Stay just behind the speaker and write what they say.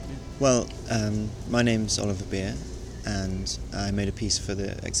Well, my name's Oliver Beer, and I made a piece for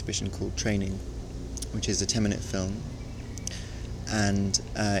the exhibition called Training, which is a 10-minute film, and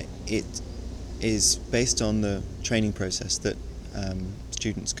it is based on the training process that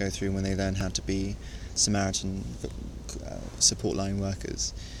students go through when they learn how to be Samaritan support line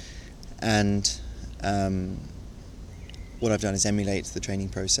workers. And what I've done is emulate the training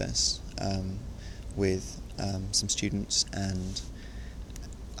process with some students, and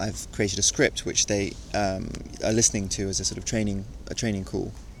I've created a script which they are listening to as a sort of training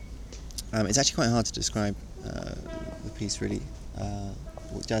call. It's actually quite hard to describe the piece, really.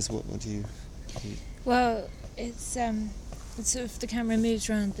 Jazz, what do you? Well, it's sort of the camera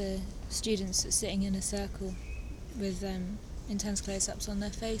moves around the students sitting in a circle with intense close-ups on their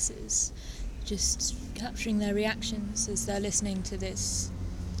faces, just capturing their reactions as they're listening to this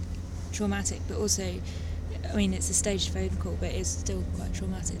traumatic, but also, I mean, it's a staged phone call, but it's still quite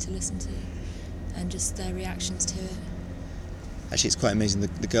traumatic to listen to, and just their reactions to it. Actually, it's quite amazing.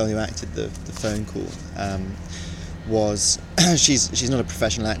 The girl who acted the phone call was she's not a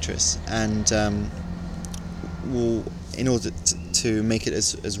professional actress, and in order to make it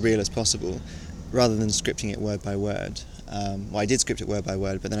as real as possible, rather than scripting it word by word. I did script it word by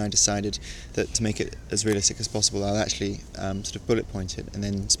word, but then I decided that to make it as realistic as possible, I'll actually sort of bullet point it and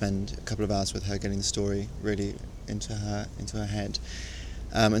then spend a couple of hours with her getting the story really into her head.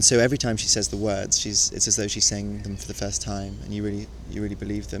 And so every time she says the words, it's as though she's saying them for the first time, and you really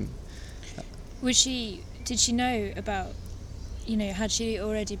believe them. Did she know about, had she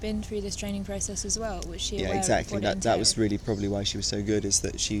already been through this training process as well? Was she aware exactly. of what it That was really probably why she was so good, is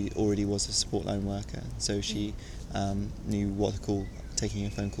that she already was a support line worker, so she knew what taking a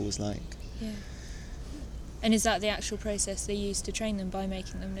phone call was like. Yeah. And is that the actual process they used to train them, by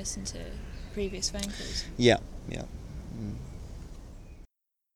making them listen to previous phone calls? Yeah. Mm.